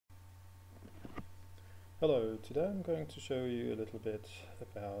Hello, today I'm going to show you a little bit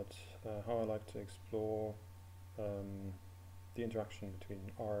about how I like to explore um, the interaction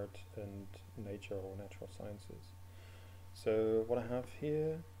between art and nature or natural sciences. So what I have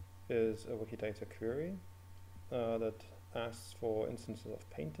here is a Wikidata query that asks for instances of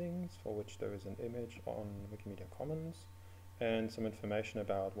paintings for which there is an image on Wikimedia Commons and some information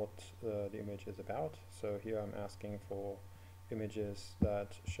about what the image is about. So here I'm asking for images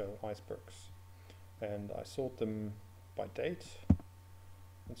that show icebergs. And I sort them by date,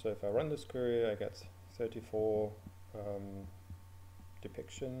 and so if I run this query I get 34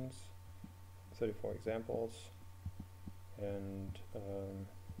 depictions, 34 examples, and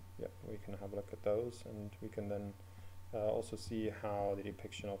yeah, we can have a look at those, and we can then also see how the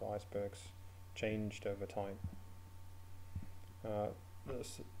depiction of icebergs changed over time.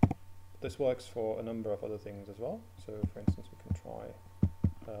 This works for a number of other things as well. So for instance we can try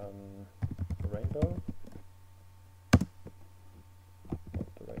the rainbow.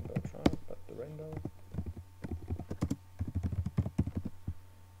 Not the rainbow trout, but the rainbow.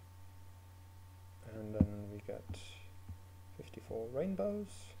 And then we get 54 rainbows,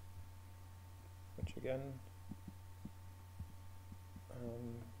 which again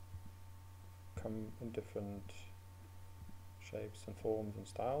come in different shapes and forms and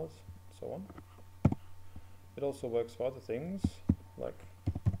styles, and so on. It also works for other things, like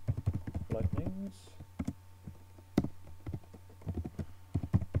lightnings.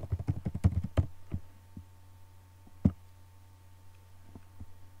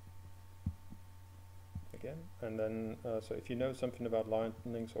 Again, and then so if you know something about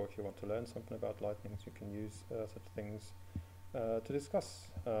lightnings, or if you want to learn something about lightnings, you can use such things to discuss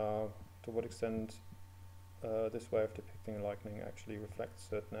to what extent this way of depicting lightning actually reflects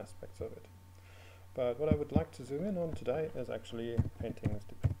certain aspects of it. But what I would like to zoom in on today is actually paintings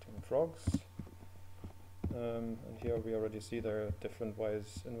depicting frogs. And here we already see there are different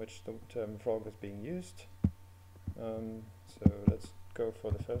ways in which the term frog is being used. So let's go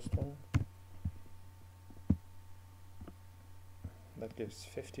for the first one. That gives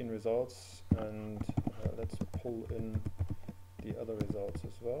 15 results, and let's pull in the other results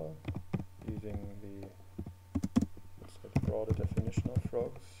as well using the, let's say, the broader definition of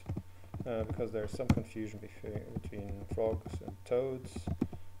frogs, because there's some confusion between frogs and toads.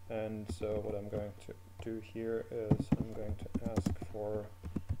 And so what I'm going to do here is I'm going to ask for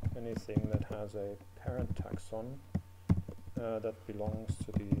anything that has a parent taxon that belongs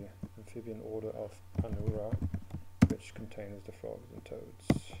to the amphibian order of Anura, which contains the frogs and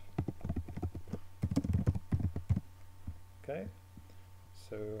toads. Okay,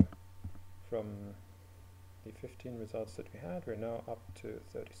 so from the 15 results that we had, we're now up to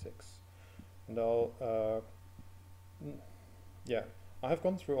 36. And I'll, yeah, I have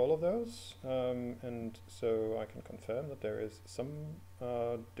gone through all of those, and so I can confirm that there is some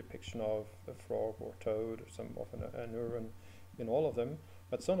depiction of a frog or toad, or some of a neuron in all of them,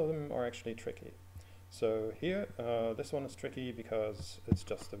 but some of them are actually tricky. So here, this one is tricky because it's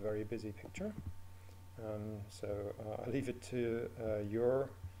just a very busy picture. So I'll leave it to your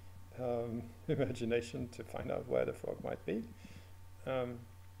imagination to find out where the frog might be.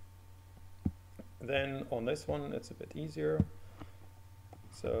 Then on this one, it's a bit easier.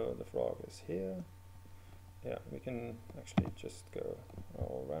 So the frog is here. Yeah, we can actually just go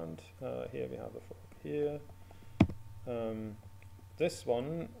all around. Here we have the frog here. This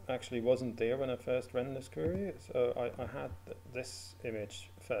one actually wasn't there when I first ran this query, so I had this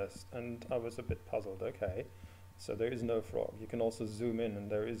image first, and I was a bit puzzled. Okay, so there is no frog. You can also zoom in, and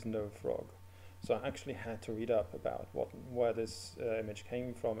there is no frog. So I actually had to read up about where this image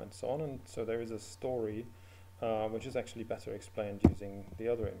came from and so on, and so there is a story which is actually better explained using the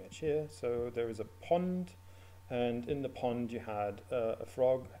other image here. So there is a pond, and in the pond you had a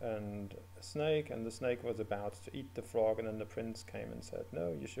frog and a snake, and the snake was about to eat the frog, and then the prince came and said,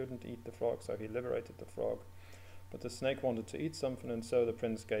 no, you shouldn't eat the frog, so he liberated the frog. But the snake wanted to eat something, and so the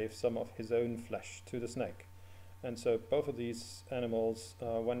prince gave some of his own flesh to the snake. And so both of these animals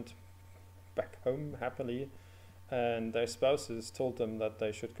went back home happily, and their spouses told them that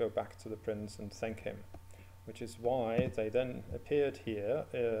they should go back to the prince and thank him, which is why they then appeared here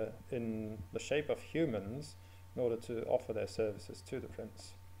in the shape of humans in order to offer their services to the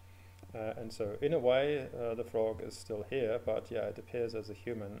prince. And so in a way the frog is still here, but yeah, it appears as a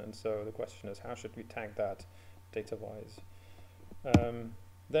human, and so the question is, how should we tag that data-wise?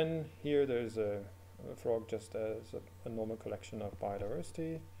 Then here there's a frog just as a normal collection of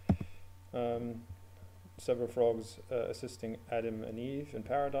biodiversity. Several frogs assisting Adam and Eve in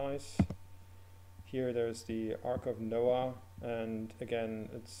paradise. here there's the Ark of Noah, and again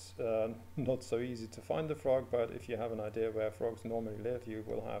it's not so easy to find the frog, but if you have an idea where frogs normally live, you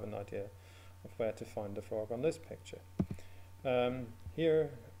will have an idea of where to find the frog on this picture. Here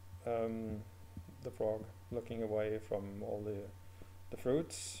the frog looking away from all the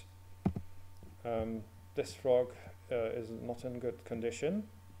fruits. This frog is not in good condition.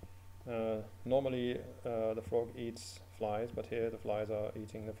 Normally the frog eats flies, but here the flies are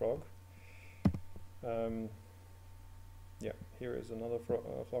eating the frog. Yeah, here is another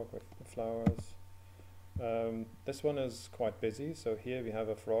frog with flowers. This one is quite busy, so here we have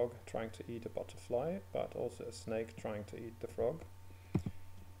a frog trying to eat a butterfly, but also a snake trying to eat the frog.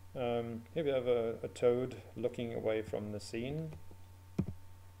 Here we have a toad looking away from the scene.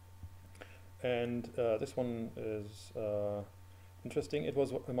 And this one is interesting. It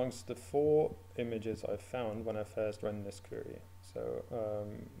was amongst the 4 images I found when I first ran this query. So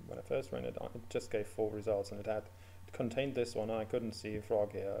when I first ran it, it just gave 4 results, and it contained this one. I couldn't see a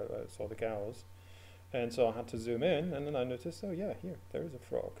frog here. I saw the cows, and so I had to zoom in, and then I noticed, oh yeah, here there is a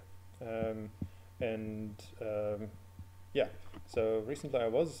frog. Yeah. So recently I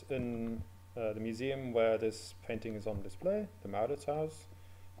was in the museum where this painting is on display, the Mauritshuis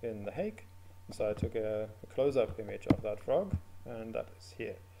in The Hague. So I took a close-up image of that frog, and that is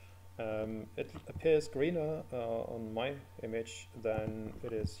here. It appears greener on my image than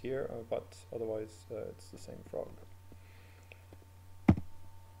it is here, but otherwise it's the same frog.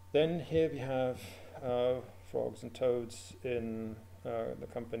 Then here we have frogs and toads in the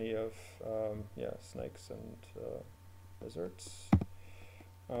company of snakes and lizards.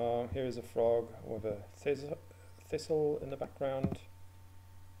 Here is a frog with a thistle in the background.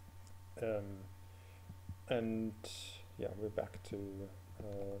 And yeah, we're back to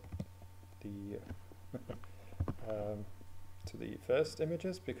the to the first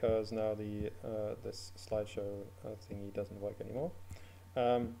images, because now the this slideshow thingy doesn't work anymore.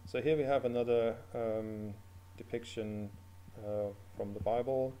 So here we have another depiction from the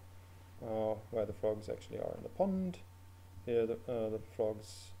Bible, where the frogs actually are in the pond. Here the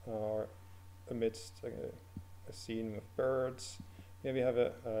frogs are amidst a scene with birds. Here we have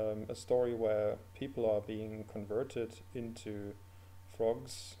a story where people are being converted into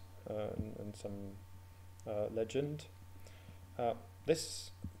frogs and some legend. This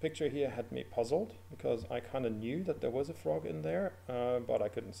picture here had me puzzled, because I kind of knew that there was a frog in there, but I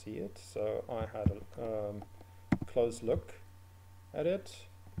couldn't see it. So I had a close look at it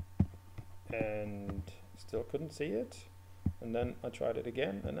and still couldn't see it. And then I tried it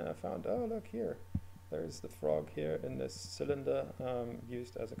again, and then I found, oh look here. There's the frog here in this cylinder,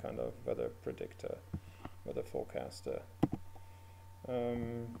 used as a kind of weather predictor, weather forecaster.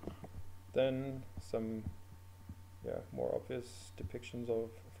 Then some more obvious depictions of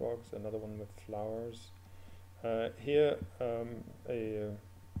frogs, another one with flowers. Here a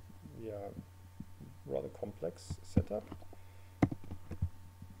rather complex setup.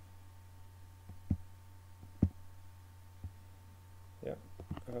 Yeah.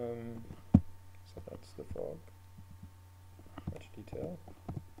 So that's the frog. Much detail.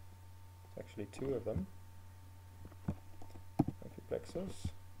 It's actually 2 of them. Amphiplexus.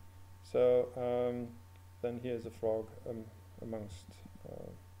 So then here's a frog amongst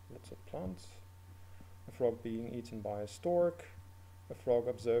lots of plants. A frog being eaten by a stork. A frog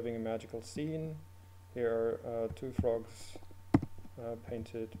observing a magical scene. Here are 2 frogs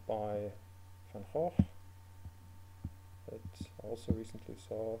painted by Van Gogh, that I also recently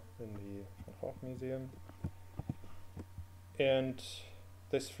saw in the Van Gogh Museum. And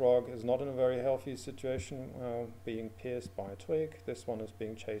this frog is not in a very healthy situation, being pierced by a twig. This one is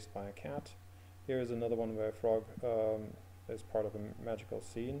being chased by a cat. Here is another one where a frog is part of a magical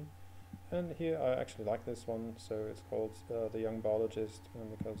scene. And here I actually like this one, so it's called The Young Biologist,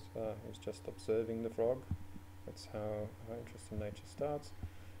 because he's just observing the frog. That's how interest in nature starts.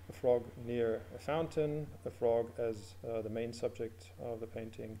 A frog near a fountain, a frog as the main subject of the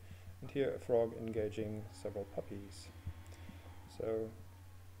painting, and here a frog engaging several puppies. So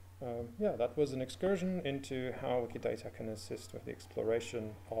yeah, that was an excursion into how Wikidata can assist with the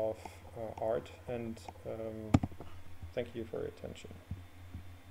exploration of art, and thank you for your attention.